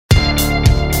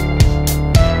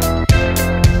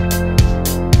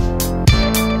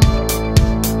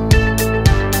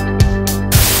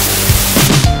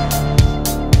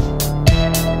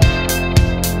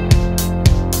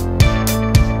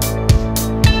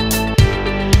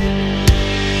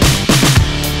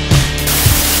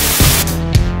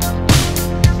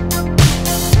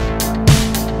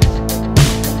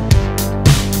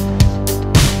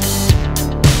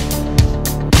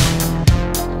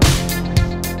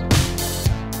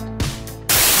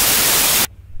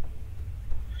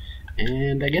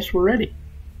And I guess we're ready.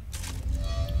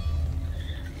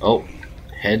 Oh,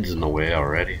 head's in the way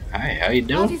already. Hi, how you How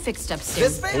doing? have you fixed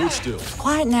upstairs? Hold still.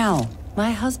 Quiet now. My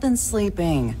husband's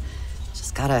sleeping.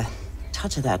 Just got a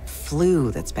touch of that flu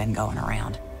that's been going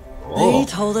around. Oh. They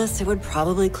told us it would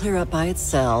probably clear up by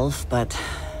itself, but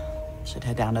should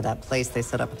head down to that place they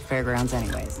set up at the fairgrounds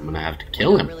anyways. I'm gonna have to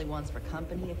kill him. Really wants for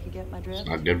company, if you get my drift.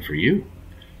 Not good for you.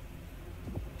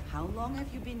 How long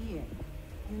have you been here?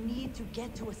 You need to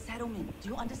get to a settlement. Do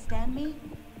you understand me?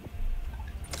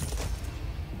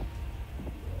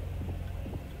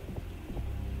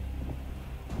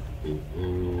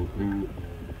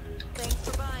 Thanks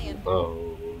for buying.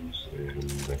 Those, and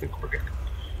I think we're good.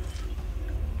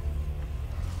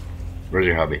 Where's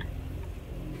your hubby?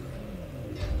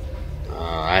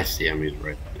 I see him. He's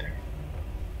right there.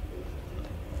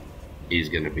 He's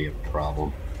gonna be a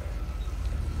problem.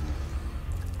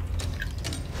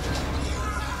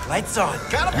 Lights on.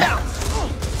 Gotta bounce.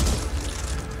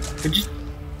 But just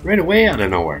right away out of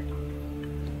nowhere.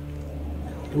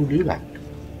 Don't do that.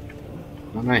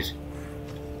 Not nice.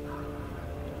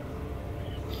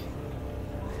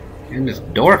 And it's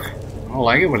dark. I don't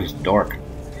like it when it's dark.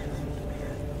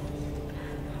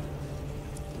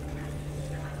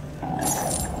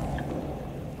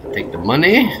 Take the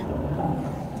money.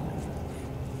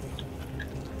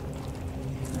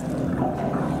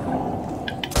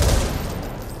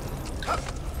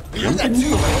 Jumping?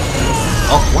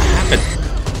 Oh, what happened?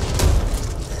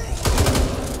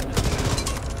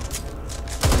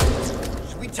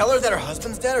 Should we tell her that her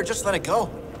husband's dead or just let it go?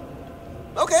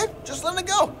 Okay, just let it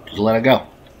go. Just let it go.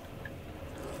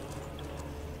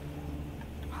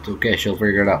 It's okay, she'll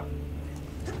figure it out.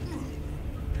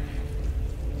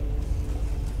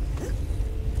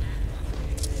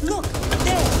 Look,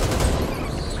 there.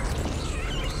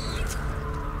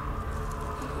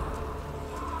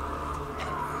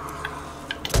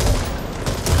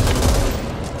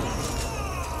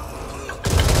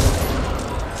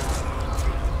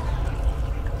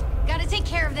 Gotta take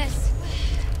care of this.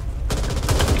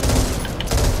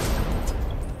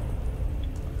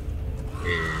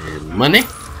 And money.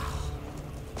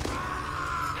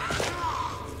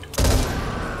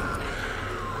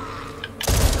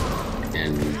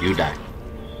 And you die.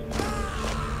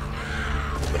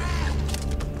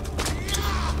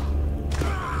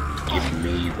 Give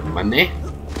me the money.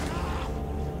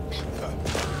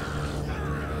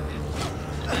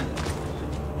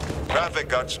 Traffic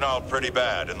got snarled pretty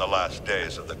bad in the last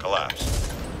days of the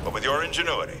collapse. But with your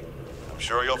ingenuity, I'm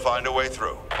sure you'll find a way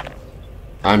through.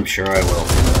 I'm sure I will.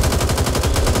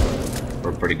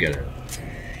 We're pretty good at it.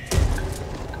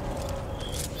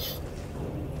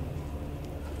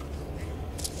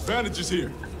 Bandages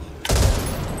here.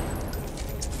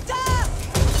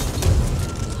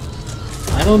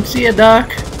 I don't see a doc.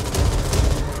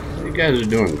 You guys are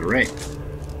doing great.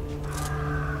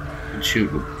 Good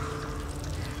shooting.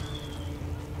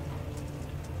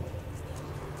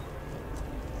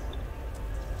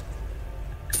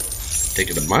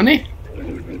 Taking the money?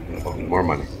 Oh, more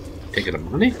money. Taking the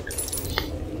money?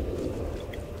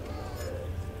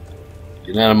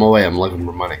 Get out of my way, I'm looking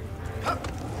for money.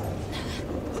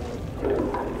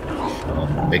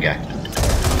 Oh, big guy.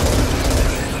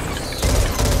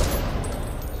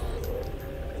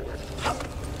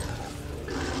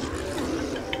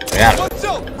 I got it. What's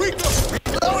up, Rico?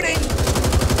 Reloading.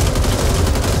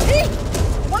 Hey!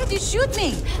 Why'd you shoot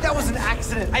me? That was an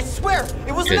accident. I swear,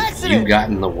 it was an Because accident. you got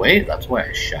in the way, that's why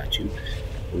I shot you.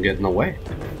 I'm getting in the way.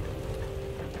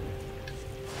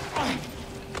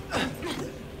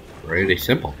 Really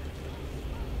simple.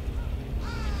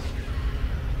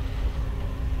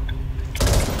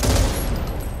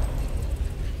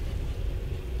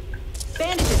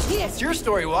 Bandages here. It's your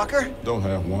story, Walker. Don't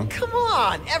have one. Come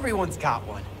on, everyone's got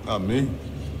one. Not me.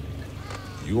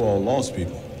 You all lost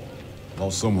people.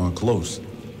 Lost someone close.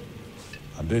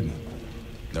 I didn't.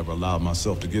 Never allowed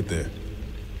myself to get there.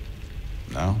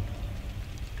 Now,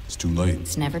 it's too late.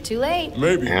 It's never too late.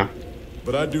 Maybe. Yeah.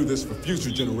 But I do this for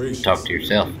future generations. Talk to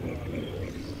yourself.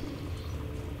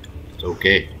 It's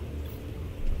okay.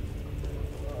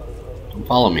 Don't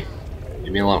follow me.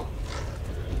 Leave me alone.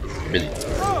 I'm busy.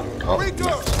 Oh, Rico!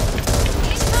 nice.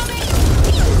 He's coming!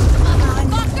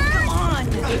 Fucker! Come on!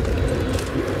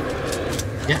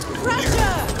 Yeah.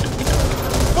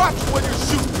 Watch when you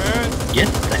shoot, man. Get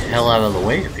the hell out of the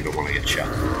way if you don't want to get shot.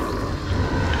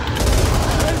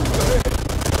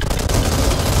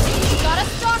 You got a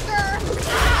stalker!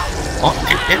 Oh,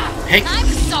 hey. I'm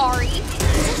sorry.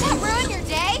 Does that ruin your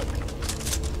day?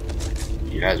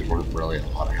 You guys weren't really a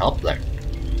lot of help there.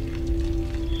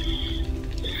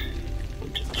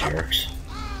 Bunch of jerks.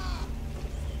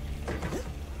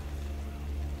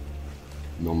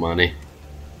 money.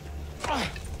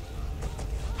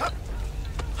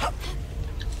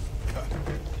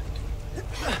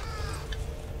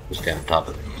 Just stay on top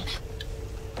of it.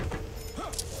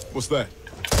 What's that?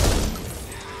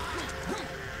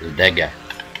 There's a dead guy.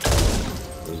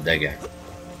 There's a dead guy.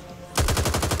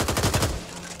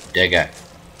 Dead guy.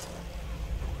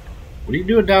 What are you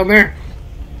doing down there?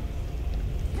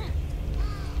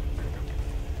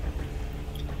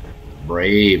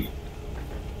 Brave.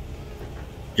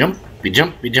 Jumpy,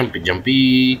 jumpy, jumpy,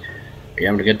 jumpy. Are you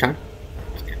having a good time?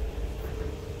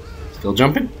 Still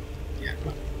jumping? Yeah.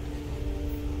 Come on.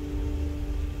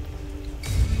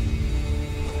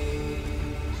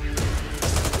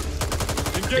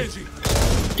 Engaging.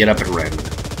 Get up and run.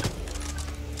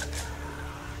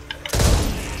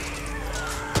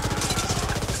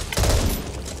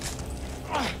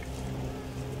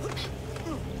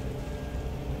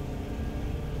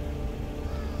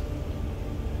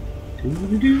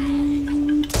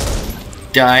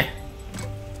 Die.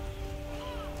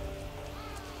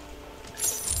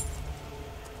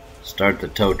 Start the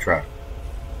tow truck,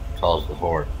 calls the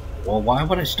horde. Well, why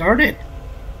would I start it?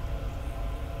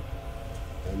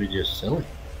 That'd be just silly.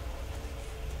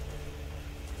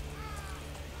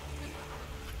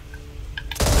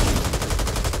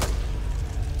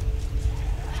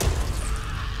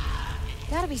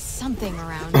 Gotta be something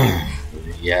around here.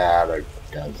 Yeah, there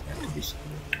does have to be something.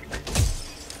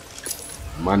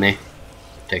 Money.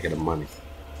 Take it, money.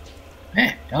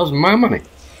 Hey, that was my money.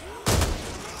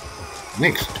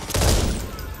 Thanks.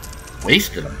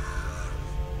 Wasted them.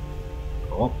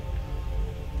 Cool.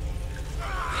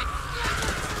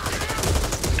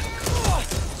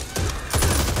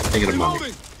 Take it,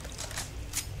 money.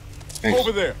 Thanks.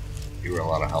 Over there. You were a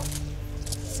lot of help.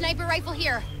 Sniper rifle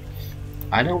here.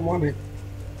 I don't want it.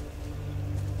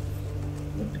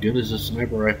 What good is a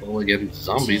sniper rifle against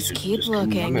zombies Just who keep just come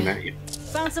looking. running at you?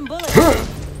 Found some bullets.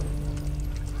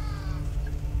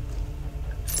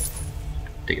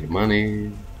 Take the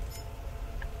money.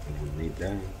 I don't need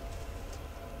that.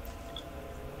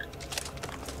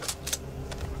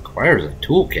 Requires a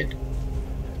toolkit.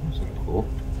 That's not cool.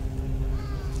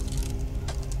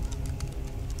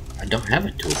 I don't have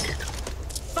a toolkit.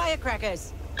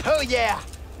 Firecrackers. Oh yeah.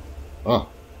 Oh,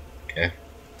 okay.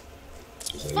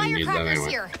 Guess I didn't need that Firecrackers anyway.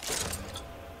 here.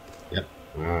 Yep.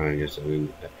 Oh, I guess I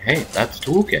didn't. Hey, that's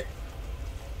toolkit.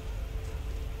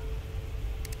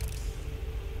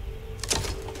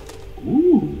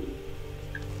 Ooh.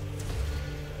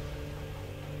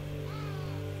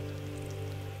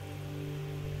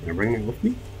 Can I bring it with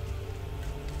me?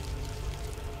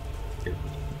 Yeah,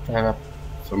 put that up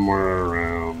somewhere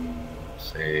around,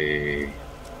 say.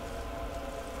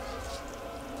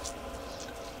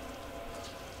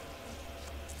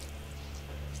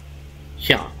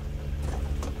 Yeah.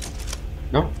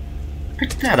 No.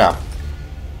 Pick that up.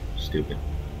 Stupid.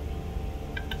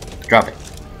 Drop it.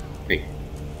 Hey.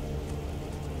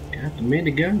 Got the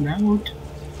minigun out.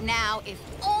 Now, if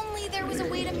only there was a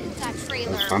way to move that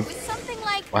trailer That's fun. with something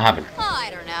like, What happened? I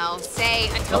don't know, say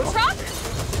a tow truck?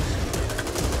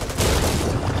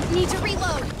 Need to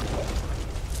reload.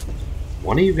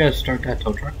 One of you guys start that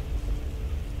tow truck?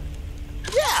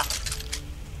 Yeah.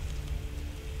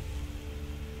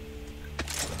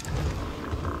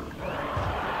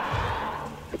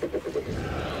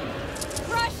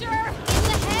 Crusher in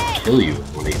the head. Kill you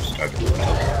if one of you start the tow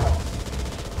truck.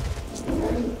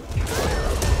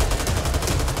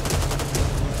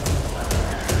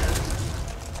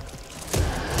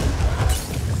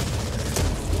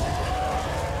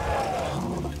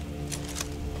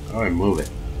 Alright, move it.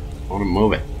 I want to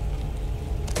move it.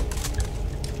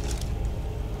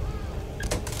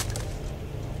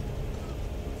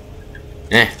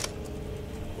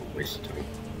 Waste of time.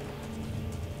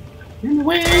 In the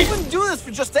way! I wouldn't do this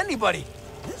for just anybody.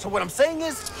 So what I'm saying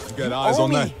is, You got eyes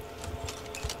on that?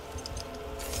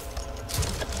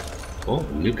 Oh,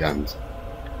 new guns.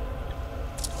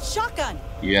 Shotgun.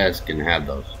 You guys can have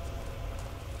those.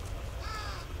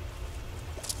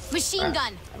 Machine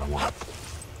gun. I don't want it.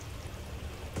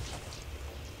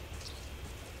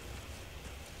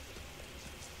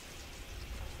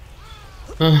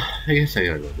 I guess I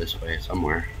gotta go this way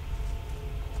somewhere.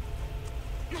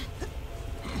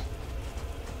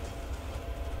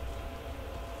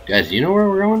 Guys, do you know where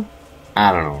we're going?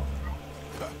 I don't know where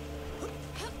we're going.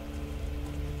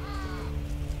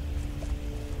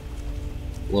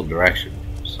 A little direction.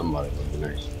 Somebody would be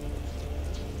nice.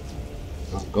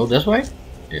 Oh, go this way?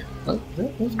 Yeah,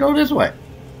 let's go this way.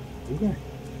 Okay.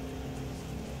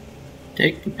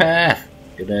 Take the path.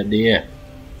 Good idea.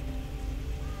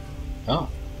 Oh,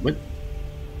 what?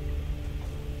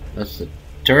 That's the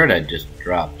turret I just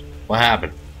dropped. What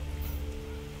happened?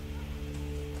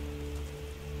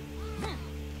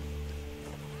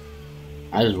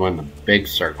 I just went in a big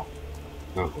circle.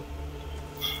 Oh.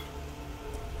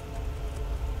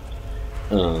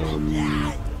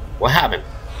 What happened?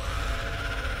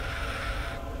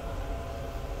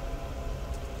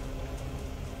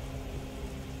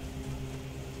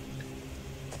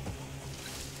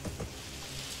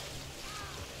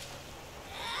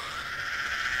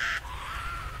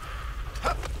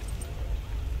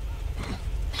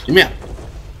 Give me up.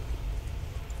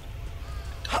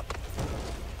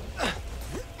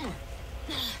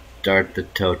 Start the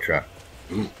tow truck.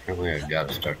 Apparently I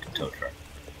gotta start the tow truck.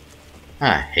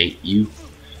 I hate you.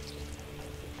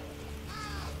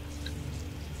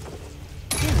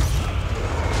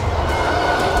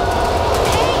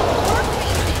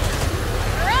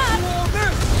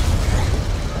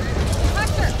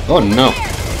 Oh no.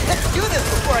 Let's do this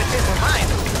before I change my mind.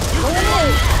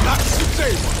 Not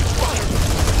today.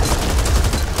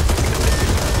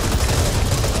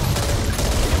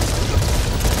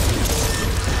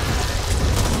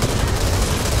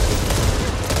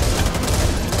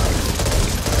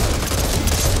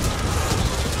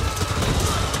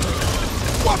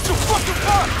 Watch your fucking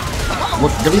car!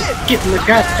 What? Don't get in the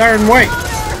goddamn way.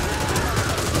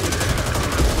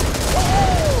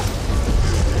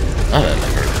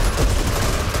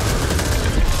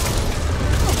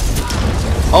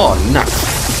 Oh, nuts.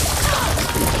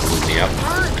 Move me up.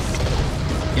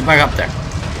 Get back up there.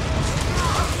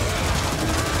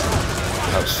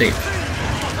 Oh, safe.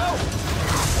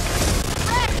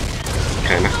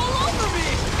 Kinda.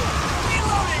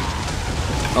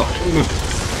 Oh, no.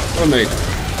 Oh, no.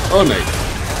 Oh, no.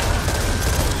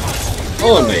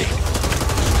 Oh, no.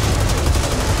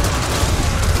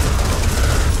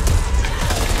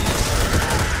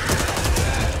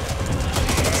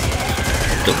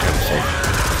 Still kind of safe.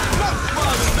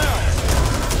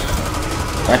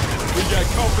 What? We got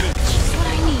confidence. What I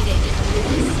needed.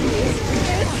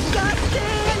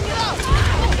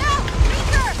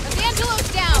 Evangelo's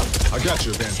down. I got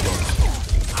you, Evangelo.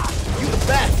 You the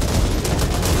best!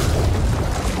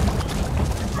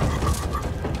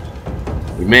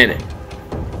 We made it.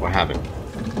 What happened?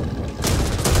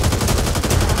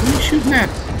 What are you shooting at?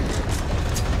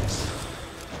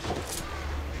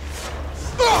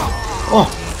 Oh,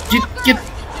 get.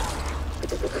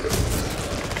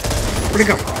 Where'd it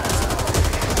go?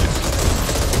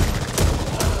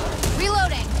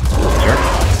 Reloading. Sure.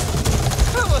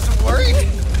 I wasn't worried.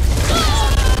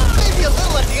 Maybe a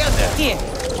little at the end there. Here,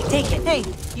 take it. Hey,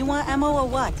 you want ammo or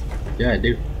what? Yeah, I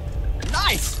do.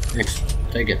 Nice! Thanks.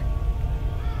 Take it.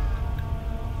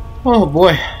 Oh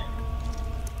boy.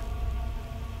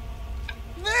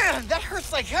 Man, that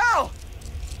hurts like hell!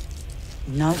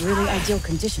 Not really ideal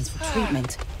conditions for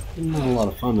treatment. Not a lot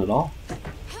of fun at all.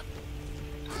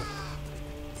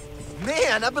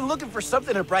 Man, I've been looking for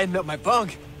something to brighten up my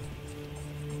bunk.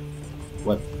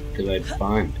 What did I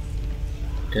find?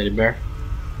 Teddy bear?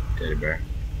 Teddy bear.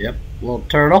 Yep. Little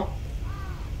turtle.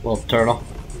 Little turtle.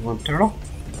 Little turtle.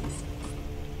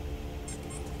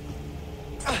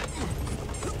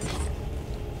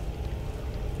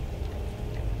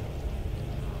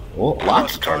 Oh,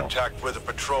 lots of turtles. Contact with a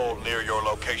patrol near your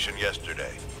location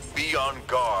yesterday. Be on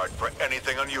guard for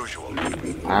anything unusual.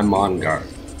 I'm on guard.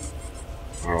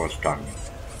 I don't know what you're talking about.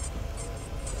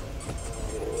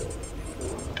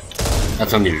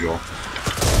 That's unusual.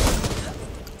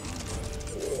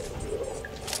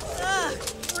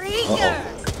 Uh-oh.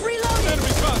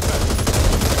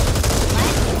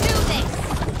 Let's do this.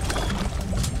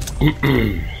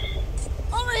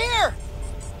 Over here!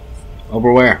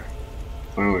 Over where?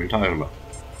 I don't know what you're talking about.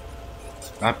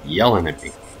 Stop yelling at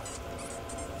me.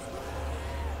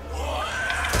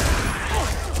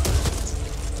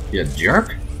 You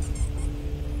jerk.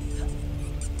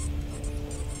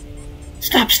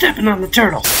 Stop stepping on the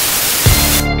turtle.